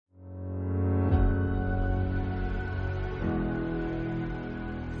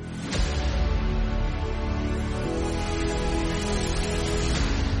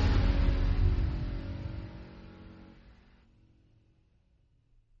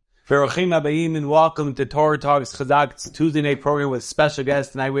Baruchim Abayim, and welcome to Torah Talks CHAZAQ. It's Tuesday night program with special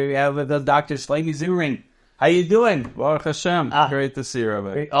guest tonight. We have with us Dr. Shloimie Zimmerman. How you doing? Baruch Hashem. Great to see you,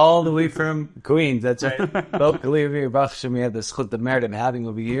 Rabbi. All the way from Queens. That's right. Locally over here, Baruch Hashem, we have the schut, the merit of having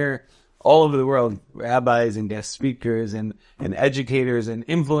over here all over the world, rabbis and guest speakers and educators and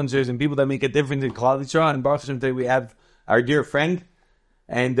influencers and people that make a difference in Klal Yisrael. And Baruch Hashem, today we have our dear friend.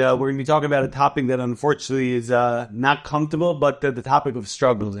 And we're going to be talking about a topic that unfortunately is not comfortable, but the topic of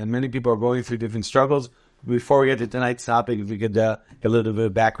struggles. And many people are going through different struggles. Before we get to tonight's topic, if we could get a little bit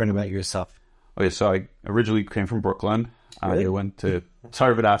of background about yourself. Okay, so I originally came from Brooklyn. Really? I went to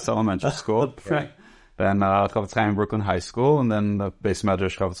Tzarvadas Elementary School. Right. Then Chavetz Chaim Brooklyn High School. And then the base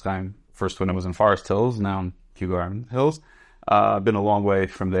Medrash Chavetz Chaim, first when it was in Forest Hills, now in Kew Garden Hills. I've been a long way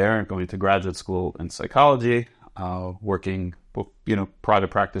from there, going to graduate school in psychology, working private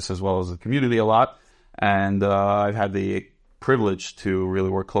practice as well as the community a lot. And I've had the privilege to really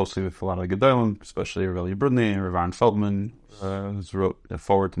work closely with a lot of the Gedolim, especially Aurelia Brudny and Ravon Feldman, who's wrote the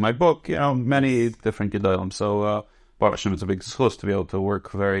forward to my book, many different Gedolim. So, Baruch Hashem, it's a big zchus to be able to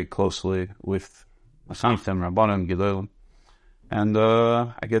work very closely with Masanchim, Rabbanim, Gedolim. And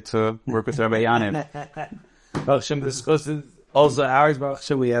I get to work with Rabbi Yanim. Baruch Hashem, this zchus is also ours. Baruch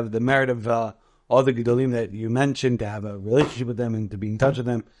Hashem, we have the merit of all the Gedolim that you mentioned, to have a relationship with them and to be in touch with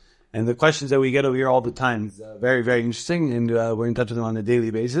them. And the questions that we get over here all the time is very, very interesting, and we're in touch with them on a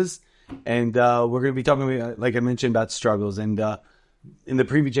daily basis. And we're going to be talking, like I mentioned, about struggles. And in the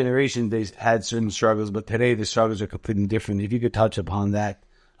previous generation, they had certain struggles, but today the struggles are completely different. If you could touch upon that,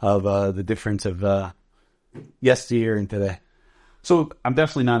 of the difference of yesteryear and today. So I'm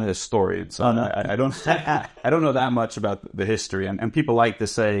definitely not a historian, so I don't know that much about the history. And people like to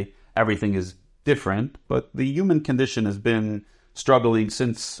say everything is different, but the human condition has been struggling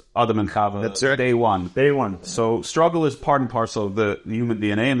since Adam and Chava. That's right. Day one. Day one. So struggle is part and parcel of the human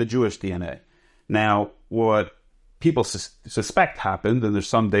DNA and the Jewish DNA. Now, what people suspect happened, and there's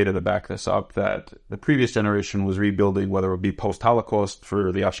some data to back this up, that the previous generation was rebuilding, whether it would be post-Holocaust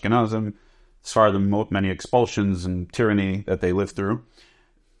for the Ashkenazim, as far as the many expulsions and tyranny that they lived through,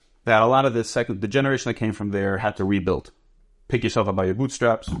 that a lot of the generation that came from there had to rebuild. Pick yourself up by your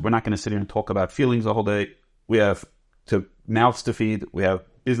bootstraps. We're not going to sit here and talk about feelings the whole day. We have mouths to feed. We have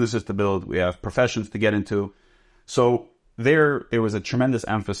businesses to build. We have professions to get into. So there was a tremendous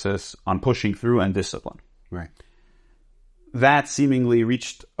emphasis on pushing through and discipline. Right. That seemingly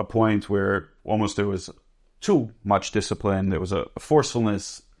reached a point where almost there was too much discipline. There was a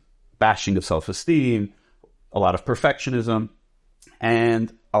forcefulness, bashing of self-esteem, a lot of perfectionism,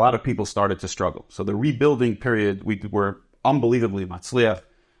 and a lot of people started to struggle. So the rebuilding period, we were unbelievably matzliach.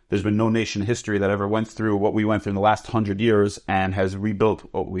 There's been no nation in history that ever went through what we went through in the last 100 years and has rebuilt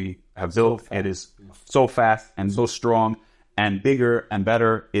what we have built. It is so fast and so strong and bigger and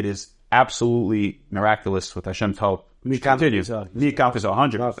better. It is absolutely miraculous with Hashem's help. Continue.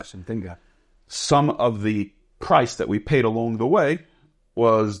 100%. Some of the price that we paid along the way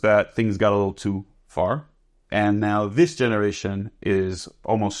was that things got a little too far. And now this generation is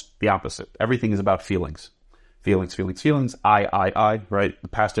almost the opposite. Everything is about feelings. Feelings. I, right? The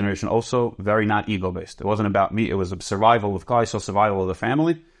past generation also very not ego-based. It wasn't about me. It was a survival of Klal, so survival of the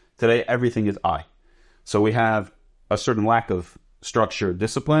family. Today, everything is I. So we have a certain lack of structure,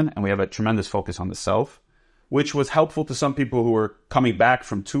 discipline, and we have a tremendous focus on the self, which was helpful to some people who were coming back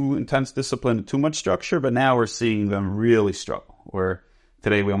from too intense discipline and too much structure, but now we're seeing them really struggle. Where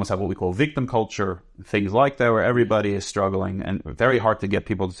today we almost have what we call victim culture, things like that, where everybody is struggling, and very hard to get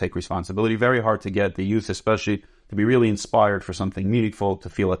people to take responsibility, very hard to get the youth especially to be really inspired for something meaningful, to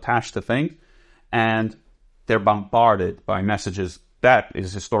feel attached to things. And they're bombarded by messages that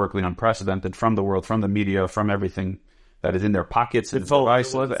is historically unprecedented from the world, from the media, from everything that is in their pockets, and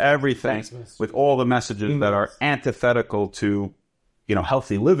devices, everything, with all the messages that are antithetical to,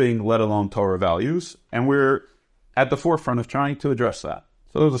 healthy living, let alone Torah values. And we're at the forefront of trying to address that.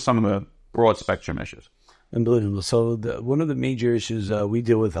 So those are some of the broad spectrum issues. Unbelievable. So one of the major issues we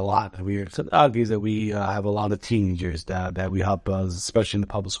deal with a lot here at CHAZAQ is that we have a lot of teenagers that we help, especially in the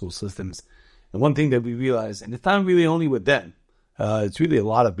public school systems. And one thing that we realize, and it's not really only with them, it's really a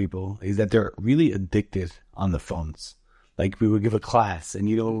lot of people, is that they're really addicted on the phones. Like we would give a class, and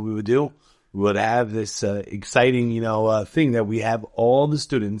what we would do? We would have this exciting, thing that we have all the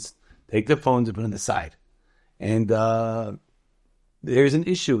students take their phones and put on the side. And there's an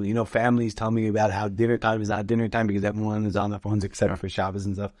issue. Families tell me about how dinner time is not dinner time because everyone is on their phones except for Shabbos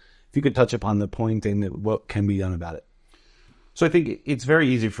and stuff. If you could touch upon the point and what can be done about it. So I think it's very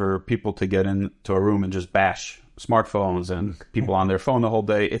easy for people to get into a room and just bash smartphones and people on their phone the whole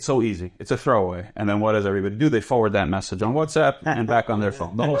day. It's so easy. It's a throwaway. And then what does everybody do? They forward that message on WhatsApp and back on their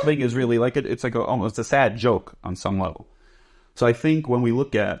phone. The whole thing is really like it's like almost a sad joke on some level. So I think when we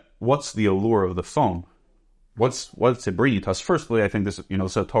look at what's the allure of the phone, what's it bringing to us? Firstly, I think this,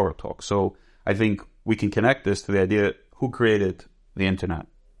 it's a Torah talk. So I think we can connect this to the idea who created the internet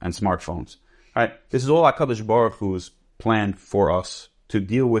and smartphones. All right, this is all HaKadosh Baruch Hu's plan for us to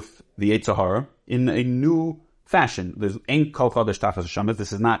deal with the Yetzer Hara in a new fashion. There's Ein Kol Chodesh Tachas Hashemes.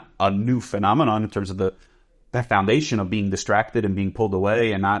 This is not a new phenomenon in terms of the foundation of being distracted and being pulled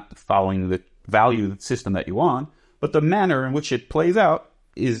away and not following the value system that you want. But the manner in which it plays out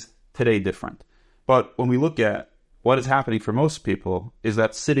is today different. But when we look at what is happening for most people is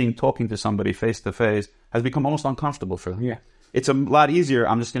that sitting, talking to somebody face to face has become almost uncomfortable for them. Yeah. It's a lot easier.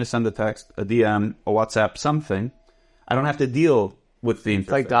 I'm just going to send a text, a DM, a WhatsApp, something. I don't have to deal with the interface.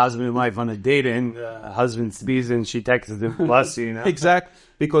 It's like the husband and wife on a date, and the husband speaks and she texts him, bless you, Exactly.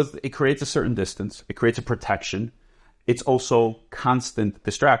 Because it creates a certain distance. It creates a protection. It's also constant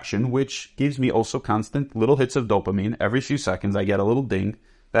distraction, which gives me also constant little hits of dopamine. Every few seconds, I get a little ding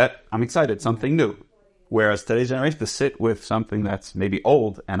that I'm excited, something new. Whereas today's generation, to sit with something that's maybe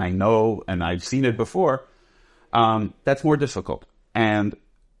old, and I know, and I've seen it before, that's more difficult. And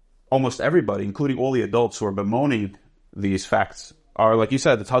almost everybody, including all the adults who are bemoaning these facts, are, like you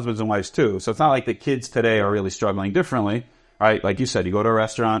said, it's husbands and wives too. So it's not like the kids today are really struggling differently, right? Like you said, you go to a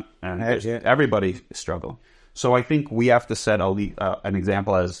restaurant and everybody is struggling. So I think we have to set an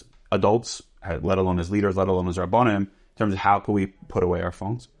example as adults, let alone as leaders, let alone as Rabbanim, in terms of how can we put away our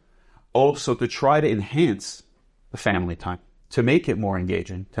phones. Also to try to enhance the family time, to make it more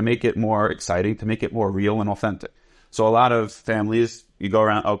engaging, to make it more exciting, to make it more real and authentic. So a lot of families, you go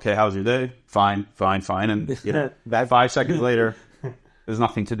around, okay, how's your day? Fine. And that 5 seconds later, there's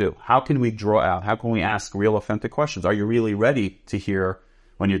nothing to do. How can we draw out? How can we ask real authentic questions? Are you really ready to hear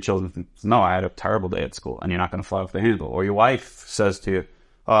when your children think, no, I had a terrible day at school, and you're not going to fly off the handle? Or your wife says to you,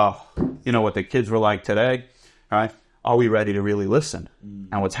 oh, you know what the kids were like today? All right. Are we ready to really listen?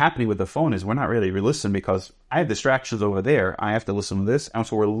 And what's happening with the phone is we're not ready to listen because I have distractions over there. I have to listen to this. And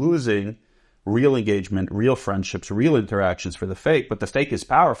so we're losing real engagement, real friendships, real interactions for the fake. But the fake is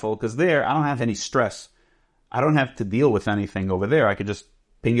powerful because there, I don't have any stress. I don't have to deal with anything over there. I could just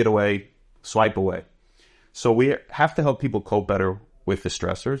ping it away, swipe away. So we have to help people cope better with the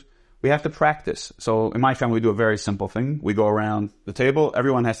stressors. We have to practice. So in my family, we do a very simple thing. We go around the table.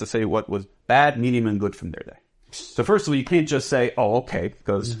 Everyone has to say what was bad, medium, and good from their day. So first of all, you can't just say, oh, okay,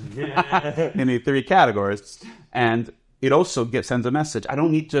 because you need 3 categories. And it also sends a message. I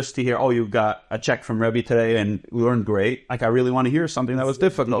don't need just to hear, oh, you got a check from Rebbe today and we learned great. Like, I really want to hear something that was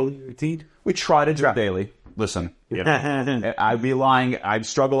difficult. We try to do it daily. Listen, I'd be lying. I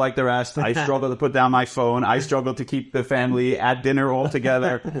struggle like the rest. I struggle to put down my phone. I struggle to keep the family at dinner all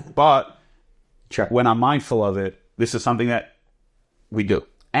together. But when I'm mindful of it, this is something that we do.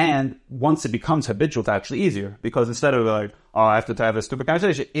 And once it becomes habitual, it's actually easier because instead of like, oh, I have to have a stupid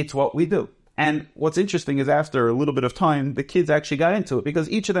conversation, it's what we do. And what's interesting is after a little bit of time, the kids actually got into it because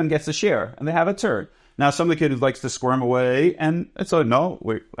each of them gets a share and they have a turn. Now, some of the kids likes to squirm away and it's like, no,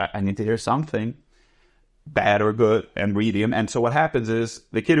 I need to hear something bad or good and medium. And so what happens is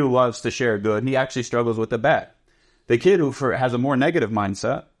the kid who loves to share good, he actually struggles with the bad. The kid who has a more negative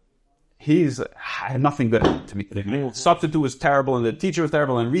mindset, he's nothing good to me today. Substitute was terrible, and the teacher was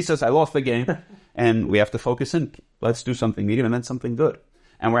terrible, and recess, I lost the game. And we have to focus in. Let's do something medium and then something good.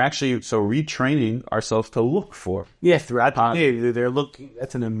 And we're actually retraining ourselves to look for. Yeah, throughout the day, they're looking.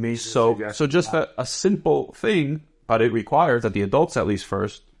 That's an amazing suggestion. So just a simple thing, but it requires that the adults at least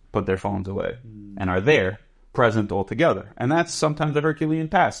first put their phones away and are there, present all together. And that's sometimes a Herculean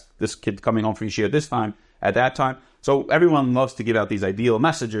task. This kid coming home from Yeshiva this time, at that time. So everyone loves to give out these ideal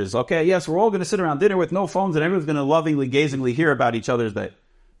messages. Okay, yes, we're all going to sit around dinner with no phones and everyone's going to lovingly, gazingly hear about each other's day.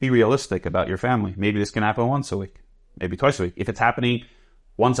 Be realistic about your family. Maybe this can happen once a week, maybe twice a week. If it's happening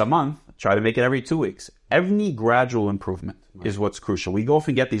once a month, try to make it every 2 weeks. Every gradual improvement is what's crucial. We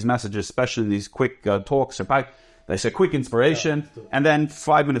often get these messages, especially these quick talks. They say quick inspiration, and then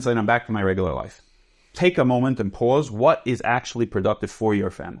 5 minutes later, I'm back to my regular life. Take a moment and pause. What is actually productive for your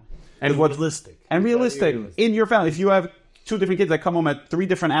family? And realistic. And realistic in your family. If you have 2 different kids that come home at 3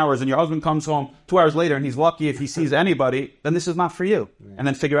 different hours and your husband comes home 2 hours later and he's lucky if he sees anybody, then this is not for you. Yeah. And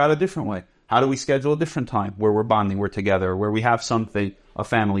then figure out a different way. How do we schedule a different time where we're bonding, we're together, where we have something, a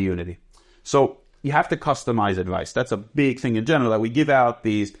family unity? So you have to customize advice. That's a big thing in general, that we give out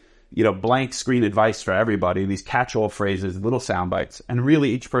these, blank screen advice for everybody, these catch-all phrases, little sound bites. And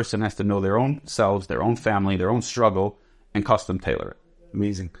really each person has to know their own selves, their own family, their own struggle, and custom tailor it.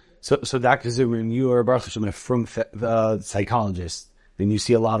 Amazing. So Dr. Zimmerman, you are Baruch Hashem, a psychologist, and you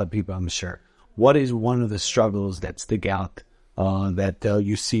see a lot of people, I'm sure. What is one of the struggles that stick out that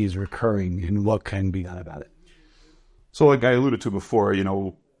you see is recurring, and what can be done about it? So like I alluded to before,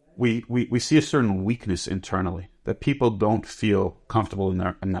 we see a certain weakness internally that people don't feel comfortable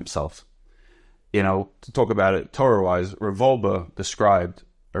in themselves. To talk about it Torah-wise, Revolba described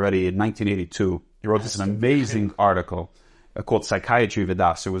already in 1982, he wrote this amazing article called Psychiatry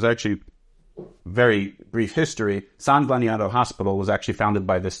Vidas. It was actually very brief history. San Glaniado Hospital was actually founded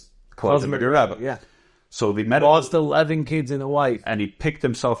by this Closet Rebbe. Yeah. So the medical... Lost 11 kids and a wife. And he picked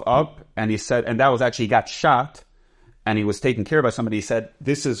himself up, and he said, and that was actually, he got shot, and he was taken care of by somebody. He said,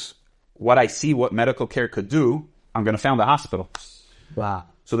 this is what I see what medical care could do. I'm going to found a hospital. Wow.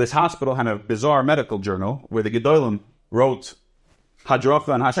 So this hospital had a bizarre medical journal where the Gedolim wrote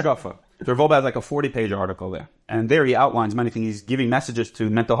Hadracha and Hashkafa. Revolba has like a 40-page article there. And there he outlines many things. He's giving messages to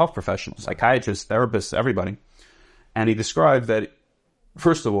mental health professionals, psychiatrists, therapists, everybody. And he described that,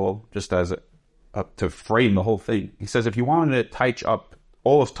 first of all, just as to frame the whole thing, he says if you wanted to touch up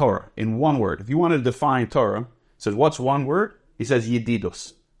all of Torah in one word, if you wanted to define Torah, he says, what's one word? He says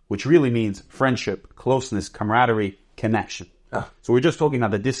yedidus, which really means friendship, closeness, camaraderie, connection. So we're just talking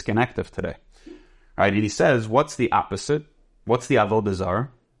about the disconnect of today. Right? And he says, what's the opposite? What's the avodah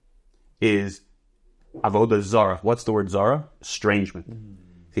zarah? Is avodah zarah. What's the word zarah? Estrangement.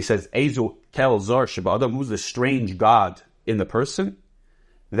 He says, Ezu kel zar sheba adam, who's the strange God in the person?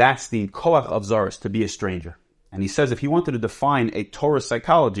 That's the koach of zaras, to be a stranger. And he says if he wanted to define a Torah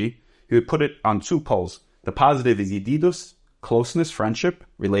psychology, he would put it on two poles. The positive is yedidus, closeness, friendship,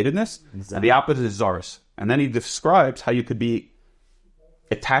 relatedness, and the opposite is zaras. And then he describes how you could be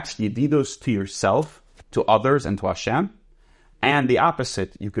attached yedidus to yourself, to others, and to Hashem. And the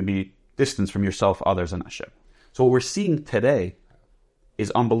opposite, you could be distance from yourself, others, and Hashem. So what we're seeing today is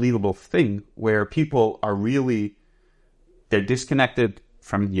unbelievable thing where people are really, they're disconnected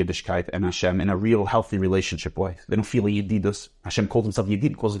from Yiddishkeit and Hashem in a real healthy relationship way. They don't feel a Yedidus. Hashem calls himself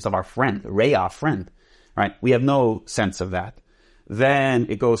Yedid, calls himself our friend, Reya, our friend. Right? We have no sense of that. Then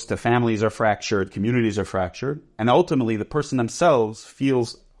it goes to families are fractured, communities are fractured, and ultimately the person themselves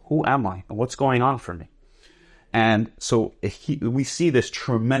feels, who am I? And what's going on for me? And so we see this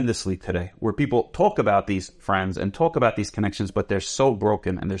tremendously today, where people talk about these friends and talk about these connections, but they're so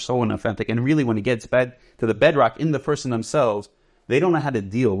broken and they're so inauthentic. And really, when it gets back to the bedrock in the person themselves, they don't know how to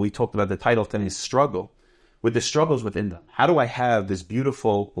deal. We talked about the title of today's struggle, with the struggles within them. How do I have this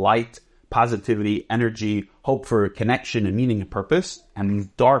beautiful light, positivity, energy, hope for connection and meaning and purpose, and these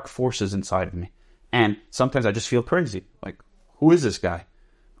dark forces inside of me? And sometimes I just feel crazy. Like, who is this guy?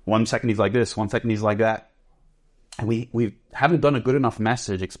 1 second he's like this, 1 second he's like that. And we haven't done a good enough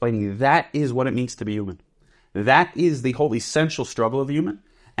message explaining that is what it means to be human. That is the whole essential struggle of the human.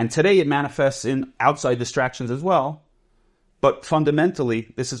 And today it manifests in outside distractions as well. But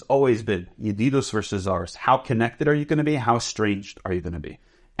fundamentally, this has always been Yedidus versus Zaras. How connected are you going to be? How estranged are you going to be?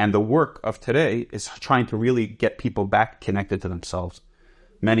 And the work of today is trying to really get people back connected to themselves.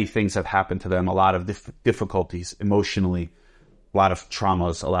 Many things have happened to them, a lot of difficulties emotionally, a lot of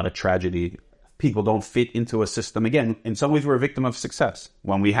traumas, a lot of tragedy. People don't fit into a system. Again, in some ways, we're a victim of success.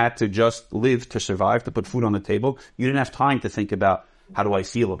 When we had to just live to survive, to put food on the table, you didn't have time to think about, how do I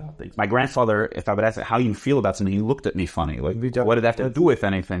feel about things? My grandfather, if I would ask how you feel about something, he looked at me funny. Like, what did that have to do with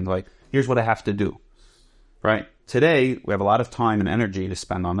anything? Like, here's what I have to do. Right? Today, we have a lot of time and energy to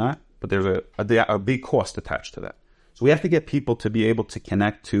spend on that, but there's a big cost attached to that. So we have to get people to be able to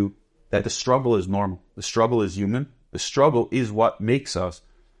connect to that the struggle is normal. The struggle is human. The struggle is what makes us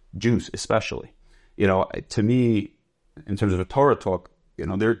Jews, especially. To me, in terms of a Torah talk,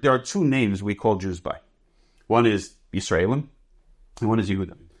 there are two names we call Jews by. One is Yisraelim, and one is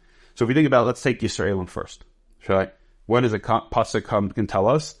Yehudim. So if you think about, let's take Yisraelim first, right? What does a pasuk can tell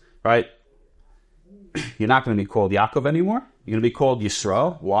us, right? You're not going to be called Yaakov anymore. You're going to be called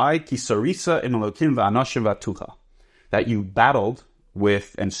Yisrael. Why? Ki sarisa im Elokim va'anashim va'tucha. That you battled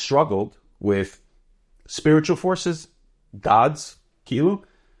with and struggled with spiritual forces, gods, kilu,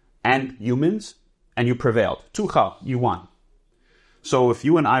 and humans, and you prevailed. Tucha, you won. So if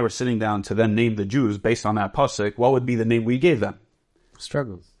you and I were sitting down to then name the Jews based on that pasuk, what would be the name we gave them?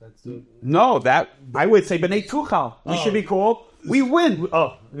 Struggles. No, that I would say B'nai Tuchal. We should be called. We win.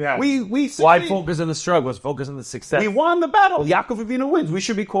 Oh, yeah. We Why focus on the struggles? Focus on the success. We won the battle. Yaakov Avinu wins. We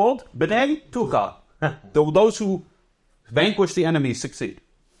should be called B'nai Tuchal. Those who vanquish the enemy succeed.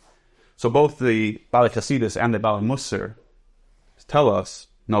 So both the Baalei Chasidus and the Baalei Musar tell us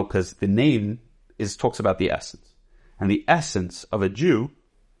no, because the name talks about the essence, and the essence of a Jew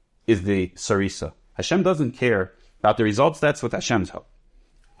is the sarisa. Hashem doesn't care about the results. That's with Hashem's help.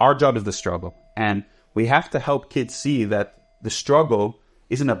 Our job is the struggle. And we have to help kids see that the struggle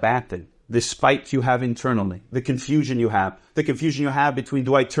isn't a bad thing. This fight you have internally, the confusion you have between,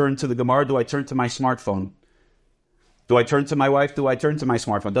 do I turn to the Gemara, do I turn to my smartphone? Do I turn to my wife, do I turn to my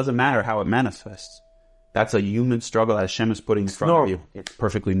smartphone? Doesn't matter how it manifests. That's a human struggle that Hashem is putting in front of you. It's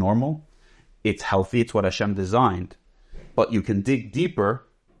perfectly normal. It's healthy. It's what Hashem designed. But you can dig deeper,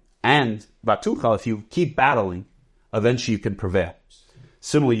 and Batuchal, if you keep battling, eventually you can prevail.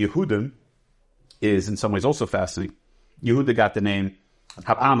 Similarly, Yehudim is in some ways also fascinating. Yehuda got the name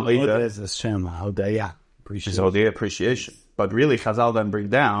Hapam Oida. Appreciation. But really, Chazal then bring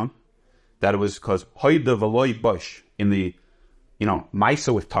down that it was because Hoida Veloy Bush in the,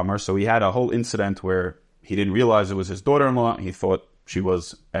 Maisa with Tamar. So he had a whole incident where he didn't realize it was his daughter-in-law. He thought she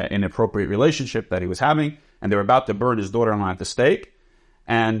was an inappropriate relationship that he was having, and they were about to burn his daughter-in-law at the stake.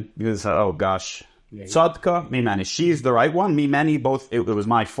 And he was, oh gosh, Tzadka, Mimani, she's the right one. Mimani, both, it was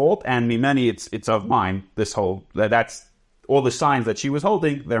my fault, and Mimani, it's of mine. That's all the signs that she was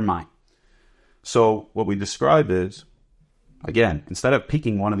holding, they're mine. So what we describe is, again, instead of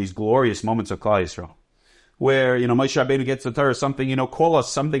picking one of these glorious moments of Klal Yisrael, where, Moshe Rabbeinu gets the Torah, something, call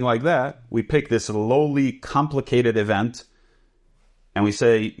us something like that, we pick this lowly, complicated event, and we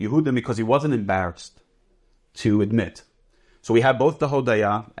say Yehudim because he wasn't embarrassed to admit. So we have both the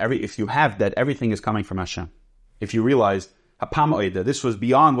Hodaya, if you have that, everything is coming from Hashem. If you realize, Hapam Oida, this was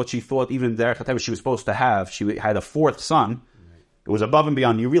beyond what she thought even there she was supposed to have. She had a fourth son. It was above and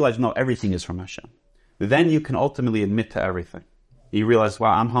beyond. You realize, no, everything is from Hashem. Then you can ultimately admit to everything. You realize,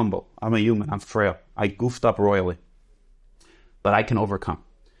 wow, I'm humble. I'm a human. I'm frail. I goofed up royally. But I can overcome.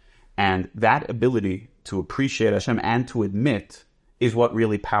 And that ability to appreciate Hashem and to admit is what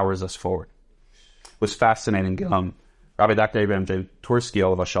really powers us forward. It was fascinating. Rabbi Dr. Abraham J. Tursky,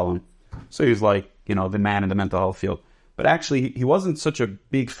 Olav Shalom. So he was like, the man in the mental health field. But actually, he wasn't such a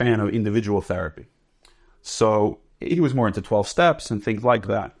big fan of individual therapy. So he was more into 12 steps and things like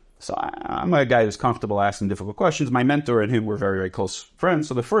that. So I'm a guy who's comfortable asking difficult questions. My mentor and him were very, very close friends.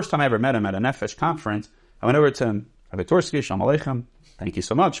 So the first time I ever met him at a Nefesh conference, I went over to him, Rabbi Tursky, Shalom Aleichem, thank you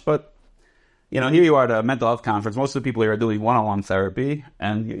so much. But, here you are at a mental health conference. Most of the people here are doing one-on-one therapy,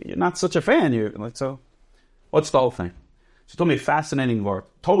 and you're not such a fan. You're like, so what's the whole thing? So he told me a fascinating word,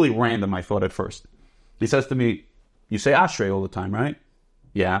 totally random, I thought at first. He says to me, you say Ashrei all the time, right?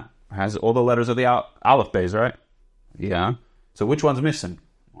 Yeah. It has all the letters of the Aleph Beis, right? Yeah. So which one's missing?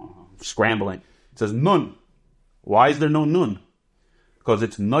 Scrambling. It says Nun. Why is there no Nun? Because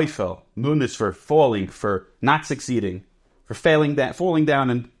it's Neufel. Nun is for falling, for not succeeding, for falling down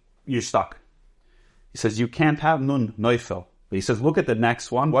and you're stuck. He says you can't have Nun, Neufel. But he says look at the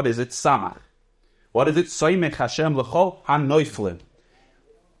next one. What is it? Samach. What is it? Soymech Hashem l'chol ha-neuflim.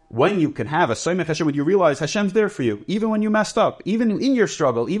 When you can have a Soymech Hashem, when you realize Hashem's there for you, even when you messed up, even in your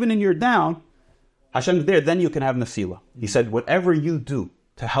struggle, even in your down, Hashem's there, then you can have Nefila. He said, whatever you do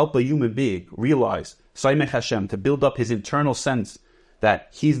to help a human being realize Soymech Hashem, to build up his internal sense that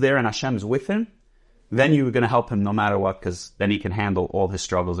he's there and Hashem is with him, then you're going to help him no matter what, because then he can handle all his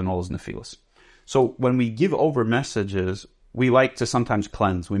struggles and all his Nefilas. So when we give over messages, we like to sometimes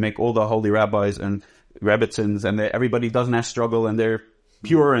cleanse. We make all the holy rabbis and rebbitzins, and everybody doesn't have struggle, and they're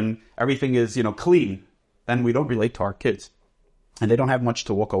pure, and everything is, clean. Then we don't relate to our kids. And they don't have much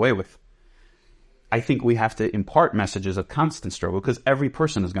to walk away with. I think we have to impart messages of constant struggle, because every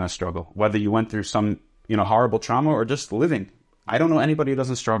person is going to struggle. Whether you went through some, horrible trauma or just living. I don't know anybody who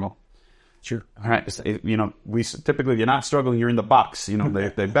doesn't struggle. Sure. All right. We typically, if you're not struggling, you're in the box.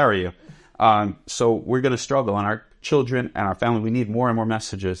 They bury you. So we're going to struggle, and our children and our family, we need more and more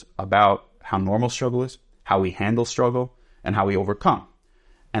messages about how normal struggle is, how we handle struggle, and how we overcome.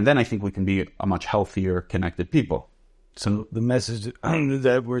 And then I think we can be a much healthier, connected people. So the message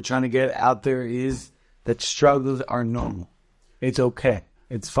that we're trying to get out there is that struggles are normal. It's okay.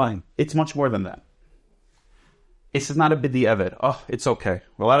 It's fine. It's much more than that. It's not a bidi evet. Oh, it's okay.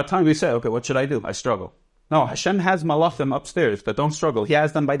 Well, a lot of times we say, okay, what should I do? I struggle. No, Hashem has malachim upstairs that don't struggle. He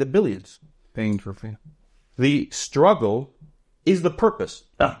has them by the billions. Paying for free. The struggle is the purpose.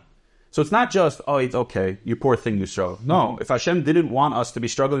 So it's not just, oh, it's okay, you poor thing, you struggle. No, if Hashem didn't want us to be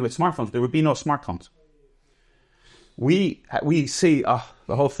struggling with smartphones, there would be no smartphones. We see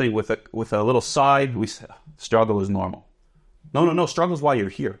the whole thing with a little side. We say, struggle is normal. No, struggle is why you're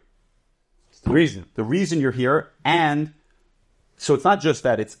here. It's the reason. The reason you're here, and so it's not just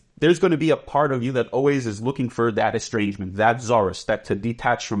that, there's going to be a part of you that always is looking for that estrangement, that zorus, that to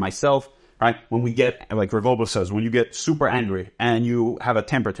detach from myself. Right? When we get, like Revolba says, when you get super angry and you have a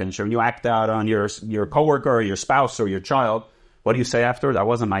temper tantrum and you act out on your coworker or your spouse or your child, what do you say afterwards? I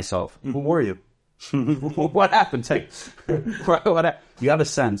wasn't myself. Who were you? What happened? You have a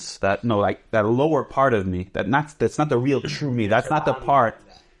sense that, no, like that lower part of me, that's not the real true me. That's not the part.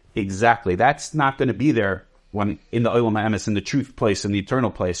 Exactly. That's not going to be there when in the Olam HaEmes, in the truth place, in the eternal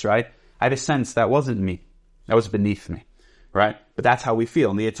place, right? I had a sense that wasn't me. That was beneath me, right? But that's how we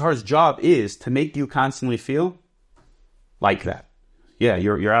feel. And the Yetzer Hara's job is to make you constantly feel like that. Yeah,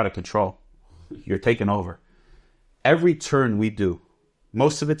 you're out of control. You're taking over. Every turn we do,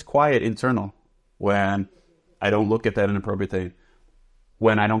 most of it's quiet, internal. When I don't look at that inappropriate thing,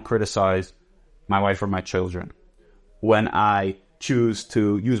 when I don't criticize my wife or my children, when I choose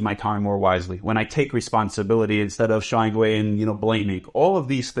to use my time more wisely, when I take responsibility instead of shying away and, blaming. All of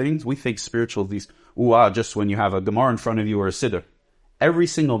these things, we think spiritual, just when you have a Gemara in front of you or a Siddur. Every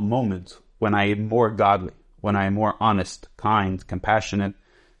single moment when I am more godly, when I am more honest, kind, compassionate,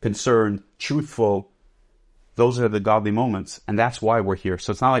 concerned, truthful, those are the godly moments, and that's why we're here.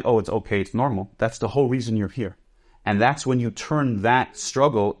 So it's not like, it's okay, it's normal. That's the whole reason you're here. And that's when you turn that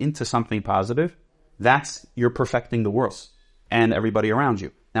struggle into something positive, you're perfecting the world and everybody around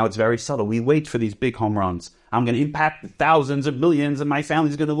you. Now, it's very subtle. We wait for these big home runs. I'm going to impact thousands of millions, and my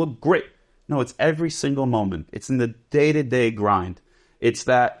family's going to look great. No, it's every single moment. It's in the day-to-day grind. It's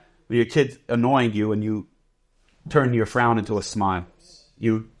that when your kid's annoying you and you turn your frown into a smile.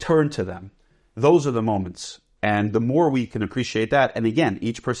 You turn to them. Those are the moments. And the more we can appreciate that, and again,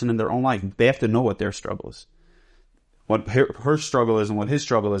 each person in their own life, they have to know what their struggle is. What her struggle is and what his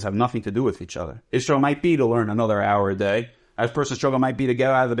struggle is have nothing to do with each other. His struggle might be to learn another hour a day. His person's struggle might be to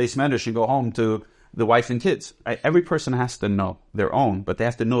get out of the base medrash and go home to the wife and kids. Every person has to know their own, but they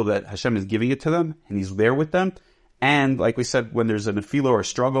have to know that Hashem is giving it to them, and He's there with them. And like we said, when there's an afila or a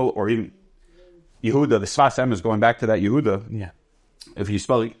struggle, or even Yehuda, the Sfas Em is going back to that Yehuda. Yeah. If you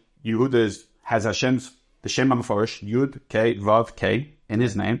spell it, Yehuda has Hashem's, the Shem HaMeforish, Yud, K, Vav, K, in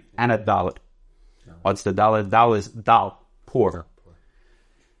his name, and a Dalet. What's the Dalet? Dal is Dal, poor.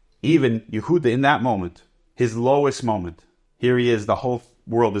 Even Yehuda in that moment, his lowest moment, here he is, the whole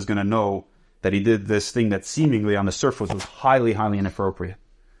world is going to know that he did this thing that seemingly on the surface was highly, highly inappropriate.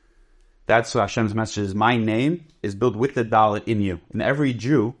 That's what Hashem's message is. My name is built with the Dalet in you. And every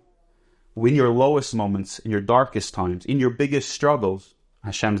Jew, in your lowest moments, in your darkest times, in your biggest struggles,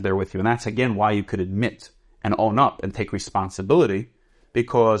 Hashem's there with you. And that's, again, why you could admit and own up and take responsibility,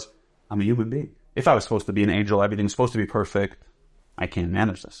 because I'm a human being. If I was supposed to be an angel, everything's supposed to be perfect, I can't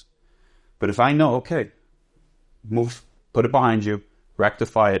manage this. But if I know, okay, move, put it behind you,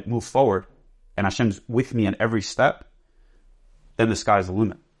 rectify it, move forward, and Hashem's with me in every step, then the sky's the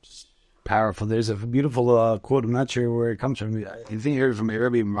limit. Powerful. There's a beautiful quote, I'm not sure where it comes from. I think you heard it from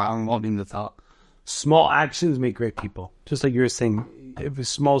Rabbi Ram the thought. Small actions make great people. Just like you were saying, if it's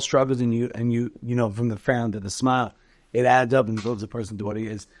small struggles and you from the frown to the smile, it adds up and builds a person to what he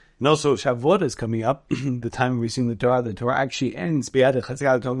is. And also, Shavuot is coming up, the time we sing the Torah. The Torah actually ends,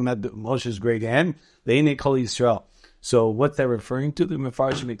 CHAZAQ, talking about Moshe's great hand, the Einei Kol Yisrael. So what's that referring to? The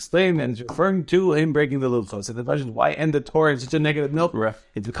Mefarshim explain, and it's referring to him breaking the luchos. And the question is, why end the Torah in such a negative note? Right.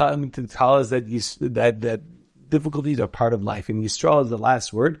 It's because to tell us that that difficulties are part of life, and Yisrael is the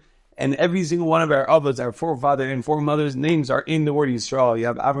last word. And every single one of our avos, our forefather and foremothers' names are in the word Yisrael. You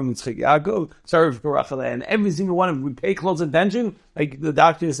have Avram, Yitzchak, Yaakov, Sarah, Rachel, and every single one of them, we pay close attention. Like the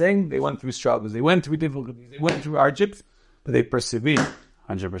doctor is saying, they went through struggles, they went through difficulties, they went through hardships, but they persevered.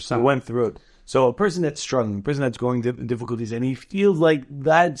 100%. They went through it. So a person that's struggling, a person that's going through difficulties, and he feels like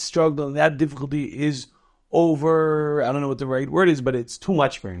that struggle, that difficulty is over, I don't know what the right word is, but it's too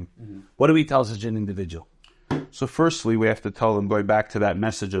much for him. Mm-hmm. What do we tell such an individual? So firstly, we have to tell them, going back to that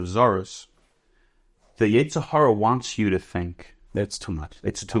message of Zarus, the Yetzer Hara wants you to think, that's too much.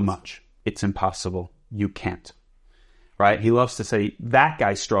 It's too much. It's impossible. You can't. Right? He loves to say, that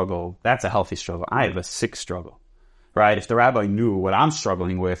guy struggled. That's a healthy struggle. I have a sick struggle. Right? If the rabbi knew what I'm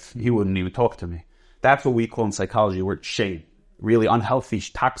struggling with, he wouldn't even talk to me. That's what we call in psychology word shame. Really unhealthy,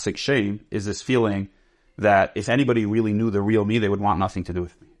 toxic shame is this feeling that if anybody really knew the real me, they would want nothing to do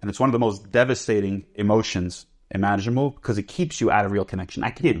with me. And it's one of the most devastating emotions imaginable, because it keeps you out of real connection.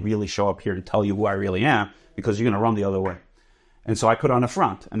 I can't really show up here and tell you who I really am, because you're going to run the other way. And so I put on a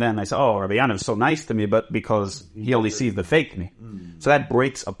front. And then I say, oh, Rabbi Yana is so nice to me, but because he only sees the fake me. So that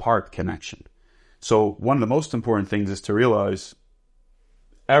breaks apart connection. So one of the most important things is to realize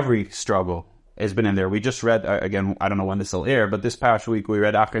every struggle has been in there. We just read, again, I don't know when this will air, but this past week we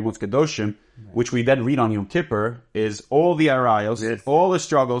read Achrei Mutz Kedoshim, which we then read on Yom Kippur, is all the arayos, all the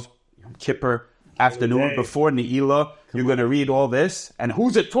struggles, Yom Kippur, afternoon, before Ne'ilah, you're going to read all this. And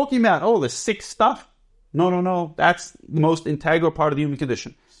who's it talking about? Oh, the sick stuff? No. That's the most integral part of the human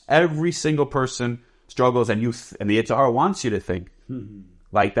condition. Every single person struggles, and the Yetzer Hara wants you to think,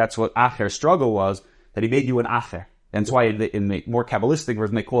 Like that's what acher struggle was, that he made you an acher. And that's why in the more Kabbalistic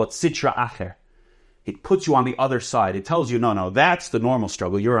version, they call it sitra acher. It puts you on the other side. It tells you, no, that's the normal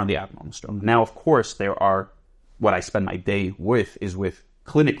struggle. You're on the abnormal struggle. Now, of course, what I spend my day with is with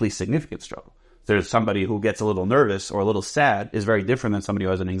clinically significant struggle. There's somebody who gets a little nervous or a little sad is very different than somebody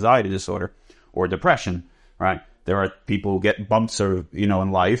who has an anxiety disorder or depression, right? There are people who get bumps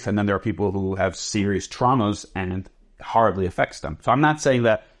in life, and then there are people who have serious traumas and it horribly affects them. So I'm not saying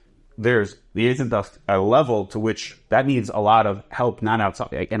that there isn't a level to which that needs a lot of help, not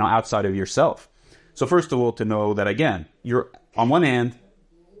outside of yourself. So first of all, to know that, again, you're on one hand,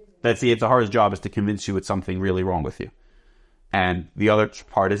 that's the hardest job is to convince you it's something really wrong with you. And the other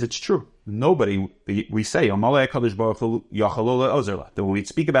part is it's true. Nobody, we say, that when we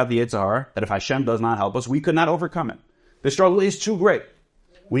speak about the Yetzer Hara, that if Hashem does not help us, we could not overcome it. The struggle is too great.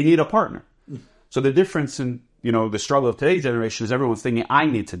 We need a partner. So the difference in, the struggle of today's generation is everyone's thinking, I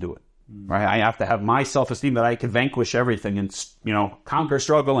need to do it. Right? I have to have my self-esteem that I can vanquish everything and, conquer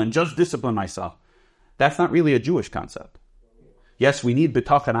struggle and just discipline myself. That's not really a Jewish concept. Yes, we need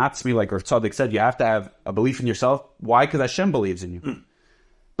bitachon atzmi, like Rav Tzadok said, you have to have a belief in yourself. Why? Because Hashem believes in you.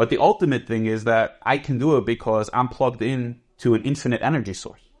 But the ultimate thing is that I can do it because I'm plugged in to an infinite energy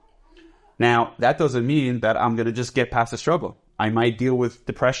source. Now, that doesn't mean that I'm going to just get past the struggle. I might deal with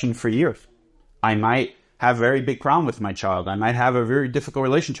depression for years. I might have a very big problem with my child. I might have a very difficult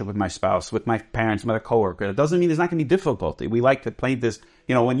relationship with my spouse, with my parents, with a coworker. It doesn't mean there's not going to be difficulty. We like to paint this,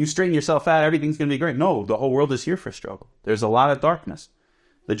 when you straighten yourself out, everything's going to be great. No, the whole world is here for struggle. There's a lot of darkness.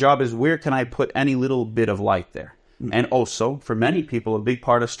 The job is, where can I put any little bit of light there? And also, for many people, a big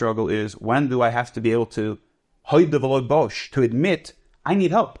part of struggle is, when do I have to be able to admit I need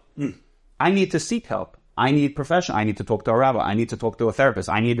help? I need to seek help. I need professional. I need to talk to a rabbi. I need to talk to a therapist.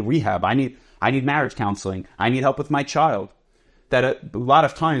 I need rehab. I need marriage counseling. I need help with my child. That a lot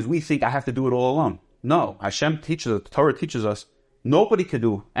of times we think I have to do it all alone. No, Hashem teaches us, the Torah teaches us, nobody can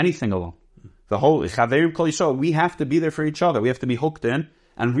do anything alone. The whole, we have to be there for each other. We have to be hooked in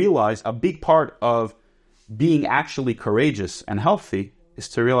and realize a big part of being actually courageous and healthy is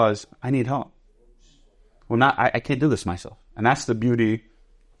to realize I need help. I can't do this myself. And that's the beauty.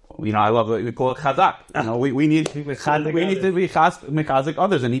 I love what we call it CHAZAQ. We need to be CHAZAQ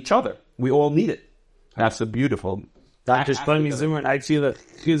others and each other. We all need it. That's the beautiful. Dr. Shloimie Zimmerman, I feel the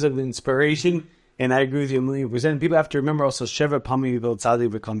cues of inspiration, and I agree with you 1,000,000%. People have to remember also, Sheva Pami Vil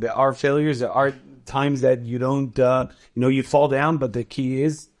Tzadik V'Kam. There are failures. There are times that you don't, you fall down, but the key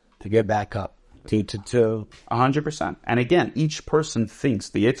is to get back up. To 100%. And again, each person thinks,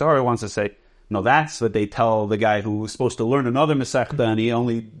 the Yetzer Hara wants to say, no, that's what they tell the guy who was supposed to learn another Masechta and he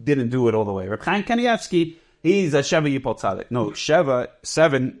only didn't do it all the way. Reb Chaim Kanievsky, he's a Sheva Yipol Tzadik. No, Sheva,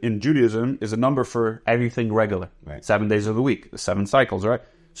 7 in Judaism, is a number for everything regular. Right. 7 days of the week, the 7 cycles, right?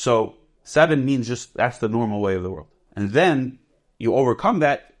 So 7 means just that's the normal way of the world. And then you overcome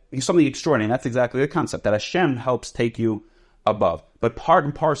that, you're something extraordinary. And that's exactly the concept, that Hashem helps take you above. But part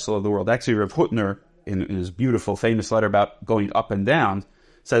and parcel of the world, actually Rav Hutner, in his beautiful, famous letter about going up and down,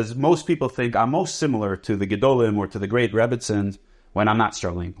 says most people think I'm most similar to the Gedolim or to the great Rebbitzins when I'm not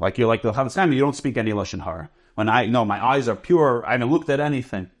struggling. Like you're like the Chavetz Chaim, you don't speak any Lashon Hara. When my eyes are pure, I haven't looked at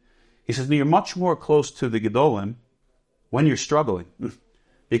anything. He says, no, you're much more close to the Gedolim when you're struggling.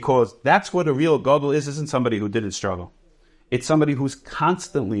 Because that's what a real Gadol isn't somebody who didn't struggle. It's somebody who's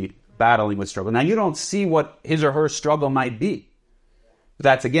constantly battling with struggle. Now, you don't see what his or her struggle might be.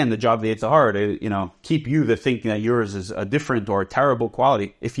 That's, again, the job of the Yetzer Hara, to, keep you to thinking that yours is a different or a terrible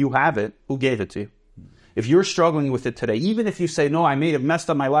quality. If you have it, who gave it to you? If you're struggling with it today, even if you say, no, I may have messed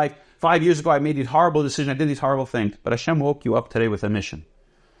up my life, 5 years ago I made these horrible decisions, I did these horrible things, but Hashem woke you up today with a mission.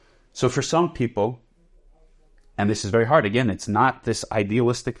 So for some people, and this is very hard, again, it's not this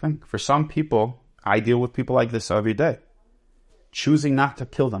idealistic thing. For some people, I deal with people like this every day. Choosing not to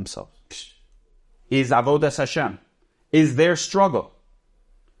kill themselves is avodas Hashem, is their struggle.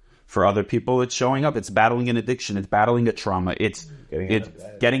 For other people, it's showing up. It's battling an addiction. It's battling a trauma. It's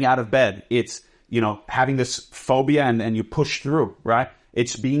getting out of bed. It's, having this phobia and you push through, right?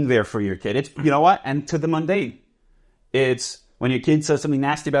 It's being there for your kid. It's, and to the mundane. It's when your kid says something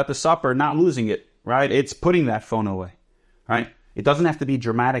nasty about the supper, not losing it, right? It's putting that phone away, right? It doesn't have to be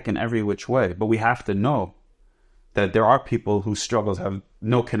dramatic in every which way, but we have to know that there are people whose struggles have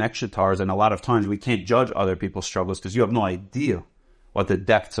no connection to ours, and a lot of times we can't judge other people's struggles because you have no idea what the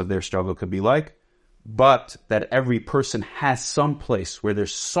depths of their struggle could be like, but that every person has some place where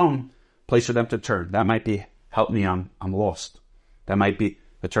there's some place for them to turn. That might be, help me, I'm lost. That might be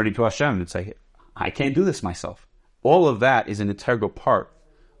turning to Hashem and say, I can't do this myself. All of that is an integral part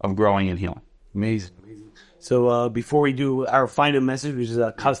of growing and healing. Amazing. So before we do our final message, which is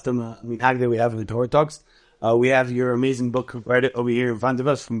a custom minhag that we have in the Torah Talks, we have your amazing book right over here in front of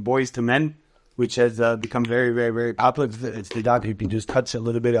us, From Boys to Men, which has become very, very, very popular. It's the doc. You can just touch a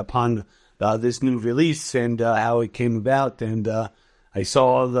little bit upon this new release and how it came about. And I saw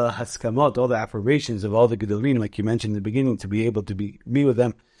all the haskamot, all the affirmations of all the gedolim, like you mentioned in the beginning, to be able to be with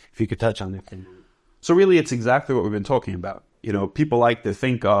them. If you could touch on it. So really, it's exactly what we've been talking about. People like to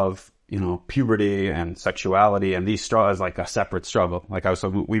think of, puberty and sexuality and these struggles as like a separate struggle. Like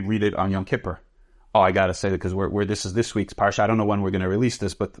we read it on Yom Kippur. Oh, I gotta say that because this is this week's parsha. I don't know when we're going to release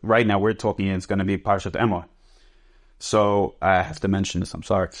this, but right now we're talking. It's going to be Parshat Emor. So I have to mention this. I'm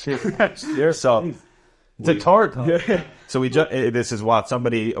sorry. So it's a Torah talk. So this is what one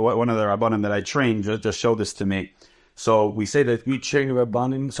of the rabbanim that I trained just showed this to me. So we say that we train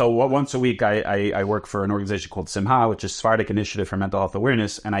rabbanim. So once a week, I work for an organization called Simha, which is Sephardic Initiative for Mental Health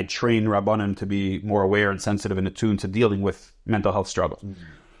Awareness, and I train rabbanim to be more aware and sensitive and attuned to dealing with mental health struggles. Mm-hmm.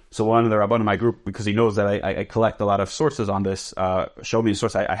 So one of the rabbanim in my group, because he knows that I collect a lot of sources on this, showed me a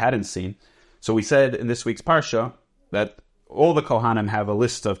source I hadn't seen. So we said in this week's parsha that all the Kohanim have a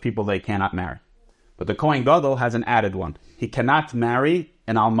list of people they cannot marry, but the Kohen Gadol has an added one. He cannot marry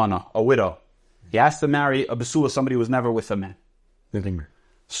an almana, a widow. He has to marry a besula, somebody who was never with a man.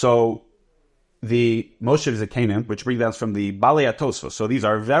 So the Moshe Zakanim, which brings us from the Balei HaTosfos. So these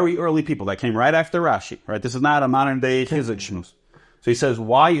are very early people that came right after Rashi. Right? This is not a modern day CHAZAQ shmuz. So he says,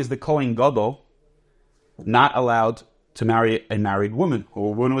 why is the Kohen Gadol not allowed to marry a married woman, or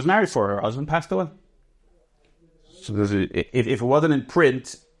a woman was married for her husband passed away? So if it wasn't in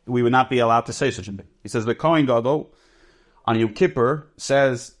print, we would not be allowed to say such a thing. He says the Kohen Gadol on Yom Kippur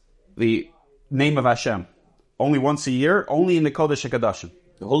says the name of Hashem only once a year, only in the Kodesh HaKodashim,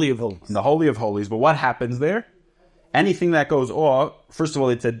 the Holy of Holies. In the Holy of Holies. But what happens there? Anything that goes off, first of all,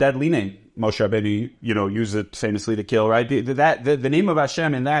 it's a deadly name. Moshe Rabbeinu, used it famously to kill, right? The name of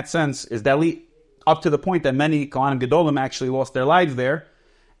Hashem in that sense is deadly, up to the point that many Kohanim Gedolim actually lost their lives there.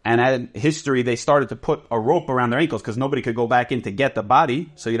 And in history, they started to put a rope around their ankles because nobody could go back in to get the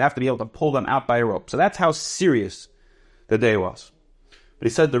body. So you'd have to be able to pull them out by a rope. So that's how serious the day was. But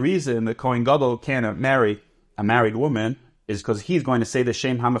he said the reason the Kohen Gadol can't marry a married woman is because he's going to say the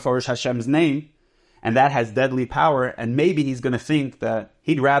Shem HaMeforish, Hashem's name, and that has deadly power, and maybe he's going to think that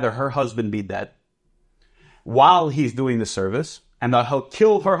he'd rather her husband be dead while he's doing the service, and that he'll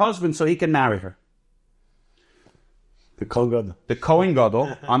kill her husband so he can marry her. The Kohen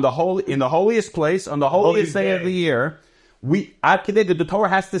Gadol in the holiest place, on the holiest day of the year, the Torah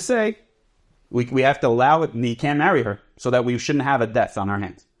has to say, we have to allow it, and he can't marry her, so that we shouldn't have a death on our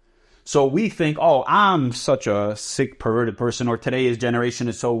hands. So we think, I'm such a sick, perverted person, or today's generation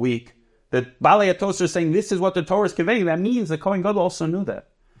is so weak, that Balei HaTosfos is saying this is what the Torah is conveying. That means the Kohen Gadol also knew that.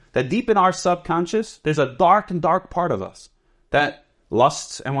 That deep in our subconscious, there's a dark part of us that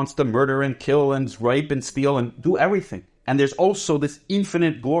lusts and wants to murder and kill and rape and steal and do everything. And there's also this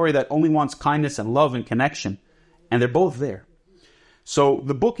infinite glory that only wants kindness and love and connection. And they're both there. So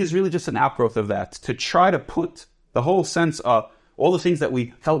the book is really just an outgrowth of that, to try to put the whole sense of all the things that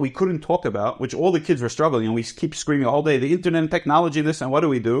we felt we couldn't talk about, which all the kids were struggling, and we keep screaming all day, the internet and technology, this, and what do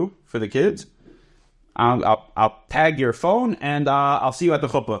we do for the kids? I'll tag your phone, and I'll see you at the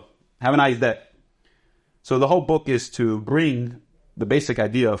chuppah. Have a nice day. So the whole book is to bring the basic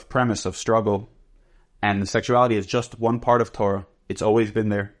idea of premise of struggle, and the sexuality is just one part of Torah. It's always been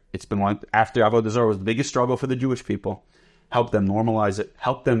there. It's been one after Avodah Zarah was the biggest struggle for the Jewish people. Help them normalize it,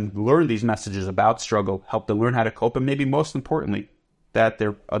 help them learn these messages about struggle, help them learn how to cope, and maybe most importantly, that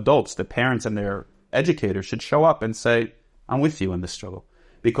their adults, the parents and their educators should show up and say, I'm with you in this struggle.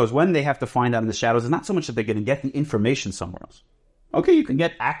 Because when they have to find out in the shadows, it's not so much that they're going to get the information somewhere else. Okay, you can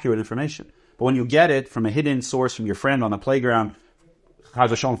get accurate information, but when you get it from a hidden source, from your friend on the playground,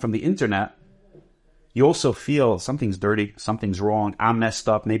 from the internet, you also feel something's dirty, something's wrong, I'm messed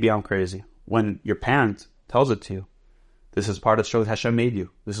up, maybe I'm crazy. When your parent tells it to you, this is part of the show that Hashem made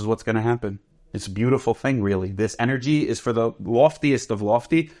you. This is what's going to happen. It's a beautiful thing, really. This energy is for the loftiest of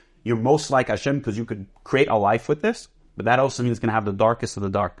lofty. You're most like Hashem because you could create a life with this, but that also means it's going to have the darkest of the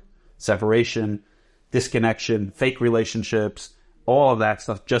dark. Separation, disconnection, fake relationships, all of that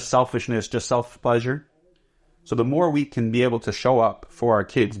stuff, just selfishness, just self-pleasure. So the more we can be able to show up for our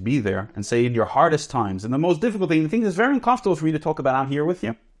kids, be there, and say in your hardest times, and the most difficult thing, the thing that's very uncomfortable for you to talk about, I'm here with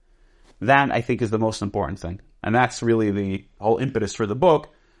you, that I think is the most important thing. And that's really the whole impetus for the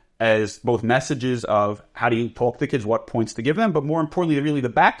book, as both messages of how do you talk to kids, what points to give them, but more importantly, really the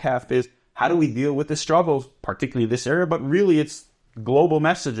back half is how do we deal with the struggles, particularly this area, but really it's global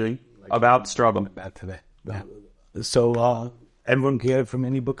messaging about struggle. Today. So everyone can get it from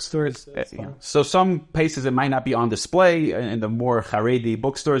any bookstores. So some places it might not be on display. In the more Haredi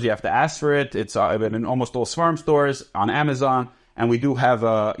bookstores, you have to ask for it. It's in almost all Svarim stores, on Amazon. And we do have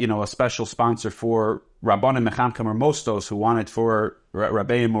a special sponsor for Rabbanim Mechamkim or Mostos who want it for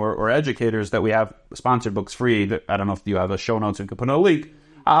Rabbeim or educators, that we have sponsored books free. I don't know if you have a show notes and can put a link.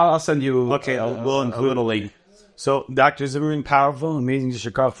 I'll send you. Okay, we'll include a link. So, Dr. Zimmerman, powerful, amazing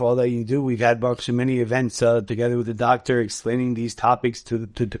shakar for all that you do. We've had many events together with the doctor explaining these topics to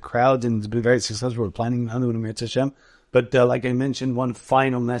the crowds, and it's been very successful. We're planning on doing Mir Hashem. But like I mentioned, one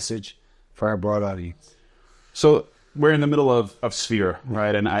final message for our broad audience. So, we're in the middle of Sphere,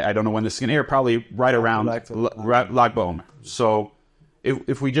 right? And I don't know when this is going to air, probably right around Lag BaOmer. So,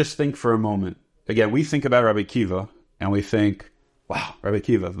 if we just think for a moment, again, we think about Rabbi Akiva, and we think, wow, Rabbi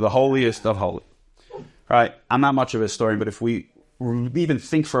Akiva, the holiest of holy. Right? I'm not much of a historian, but if we even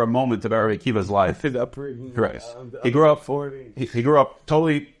think for a moment about Rabbi Akiva's life, right? He grew up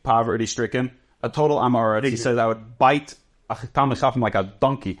totally poverty-stricken, a total Amoritz. He says, I would bite a Talmid Chacham like a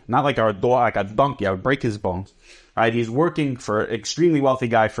donkey, not like our dog, like a donkey. I would break his bones. Right? He's working for an extremely wealthy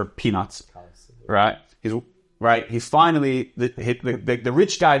guy for peanuts. Right? He's finally the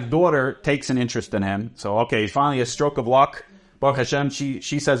rich guy's daughter takes an interest in him. So okay, he's finally a stroke of luck. Baruch Hashem, she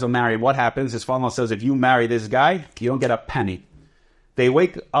says he'll marry. What happens? His father-in-law says, if you marry this guy, you don't get a penny. They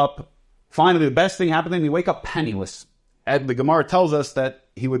wake up, finally the best thing happened, they wake up penniless. And the Gemara tells us that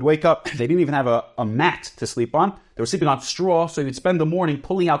he would wake up, they didn't even have a mat to sleep on. They were sleeping on straw, so he would spend the morning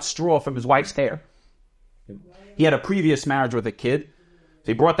pulling out straw from his wife's hair. He had a previous marriage with a kid. So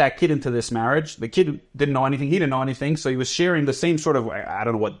he brought that kid into this marriage. The kid didn't know anything. He didn't know anything. So he was sharing the same sort of, I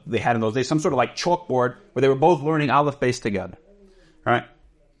don't know what they had in those days, some sort of like chalkboard where they were both learning Aleph Beis together. Right?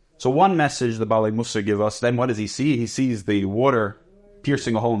 So one message the Balei Musar give us, then what does he see? He sees the water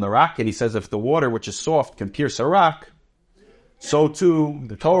piercing a hole in the rock, and he says if the water, which is soft, can pierce a rock, so too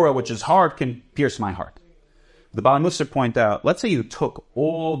the Torah, which is hard, can pierce my heart. The Balei Musar point out, let's say you took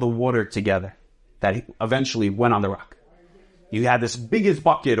all the water together that eventually went on the rock. You had this biggest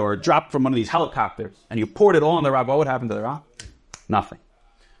bucket or dropped from one of these helicopters, and you poured it all on the rock. What would happen to the rock? Nothing.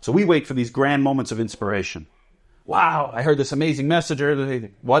 So we wait for these grand moments of inspiration. Wow, I heard this amazing message.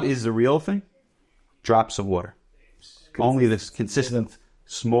 What is the real thing? Drops of water. Only this consistent,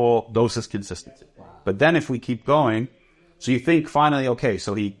 small doses consistency. But then if we keep going, so you think finally, okay,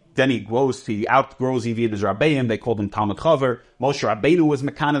 so he outgrows Evi's Rabbeim. They called him Talmid Chaver. Moshe Rabbeinu was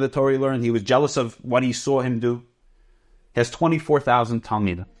Mekana, the Torah he learned. He was jealous of what he saw him do. He has 24,000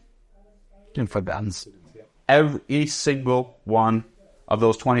 Talmidim. Every single one of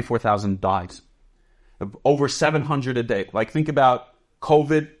those 24,000 dies. Over 700 a day. Like, think about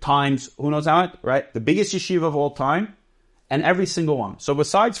COVID times, who knows how it, right? The biggest yeshiva of all time, and every single one. So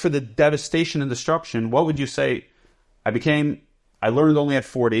besides for the devastation and destruction, what would you say? I learned only at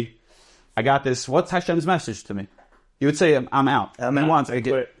 40. I got this, what's Hashem's message to me? You would say, I'm out.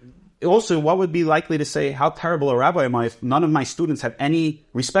 Also, what would be likely to say, how terrible a rabbi am I if none of my students have any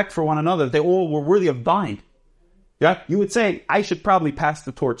respect for one another? They all were worthy of dying. Yeah, you would say, I should probably pass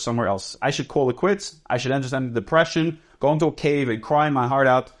the torch somewhere else. I should call it quits. I should enter into depression, go into a cave and cry my heart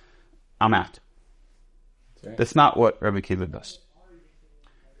out. I'm out. That's not what Rabbi Akiva does.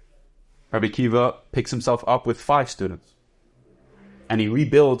 Rabbi Akiva picks himself up with 5 students, and he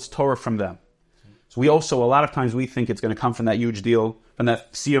rebuilds Torah from them. So we also, a lot of times we think it's going to come from that huge deal, from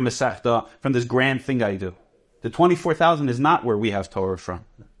that Siyar Masechta, from this grand thing I do. The 24,000 is not where we have Torah from.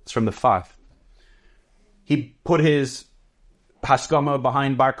 It's from the 5. He put his Haskama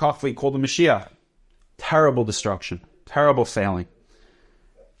behind Bar Kokhba. He called him Mashiach. Terrible destruction. Terrible failing.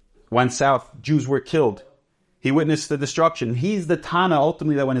 Went south. Jews were killed. He witnessed the destruction. He's the Tana,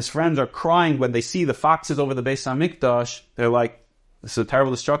 ultimately, that when his friends are crying, when they see the foxes over the Beis HaMikdash, they're like, this is a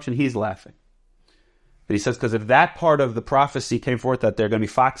terrible destruction. He's laughing. But he says, because if that part of the prophecy came forth, that there are going to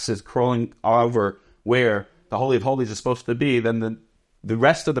be foxes crawling over where the Holy of Holies is supposed to be, then the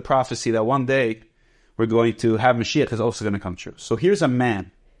rest of the prophecy that one day we're going to have Mashiach is also going to come true. So here's a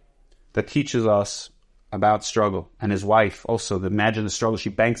man that teaches us about struggle. And his wife also, imagine the struggle. She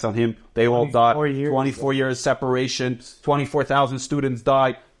banks on him. They all died. 24 years separation. 24,000 students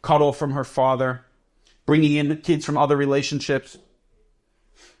died. Cut off from her father. Bringing in kids from other relationships.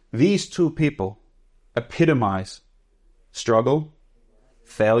 These 2 people epitomize struggle,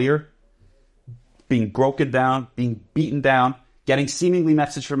 failure, being broken down, being beaten down, getting seemingly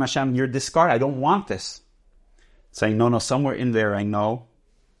message from Hashem, you're discarded. I don't want this. Saying, no, somewhere in there I know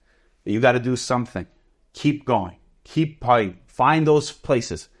that you got to do something. Keep going. Keep fighting. Find those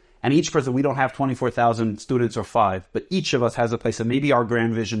places. And each person, we don't have 24,000 students or 5, but each of us has a place that maybe our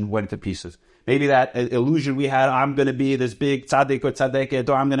grand vision went to pieces. Maybe that illusion we had, I'm going to be this big tzaddik or tzaddeket,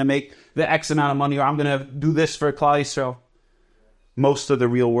 or I'm going to make the X amount of money, or I'm going to do this for Klal Yisrael. Most of the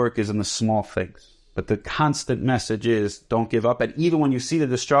real work is in the small things. But the constant message is, don't give up. And even when you see the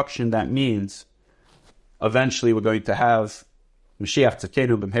destruction, that means eventually we're going to have Mashiach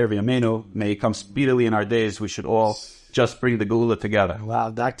Tzidkenu b'mher v'yameinu. May it come speedily in our days. We should all just bring the Geula together. Wow,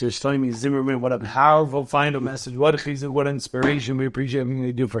 Dr. Shloimie Zimmerman, what a powerful final message. What a chizuk, what inspiration. We appreciate everything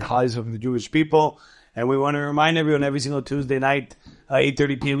they do for Klal Yisrael, for the Jewish people. And we want to remind everyone every single Tuesday night,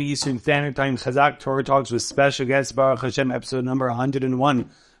 8:30 p.m. Eastern Standard Time, CHAZAQ Torah Talks with special guests, Baruch Hashem, episode number 101.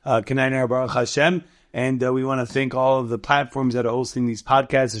 Kanai Baruch Hashem. And we want to thank all of the platforms that are hosting these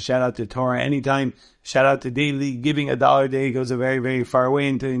podcasts. A shout out to Torah Anytime. Shout out to Daily Giving. $1 a day goes a very, very far way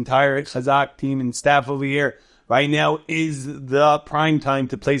into the entire CHAZAQ team and staff over here. Right now is the prime time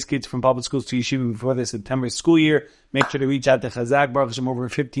to place kids from public schools to yeshiva before the September school year. Make sure to reach out to CHAZAQ. Baruch Hashem, over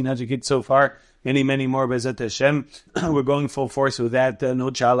 1,500 kids so far. Many, many more, Bezat Hashem. We're going full force with that.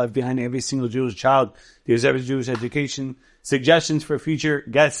 No child left behind. Every single Jewish child deserves Jewish education. Suggestions for future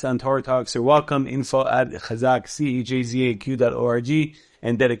guests on Torah Talks are welcome. info@CHAZAQ, CHAZAQ.org.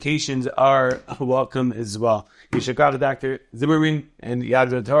 And dedications are welcome as well. Yishakar, Dr. Zimmerman, and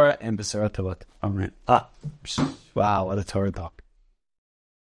Yad Torah, and Besarat Tavot. All right. Wow, what a Torah talk.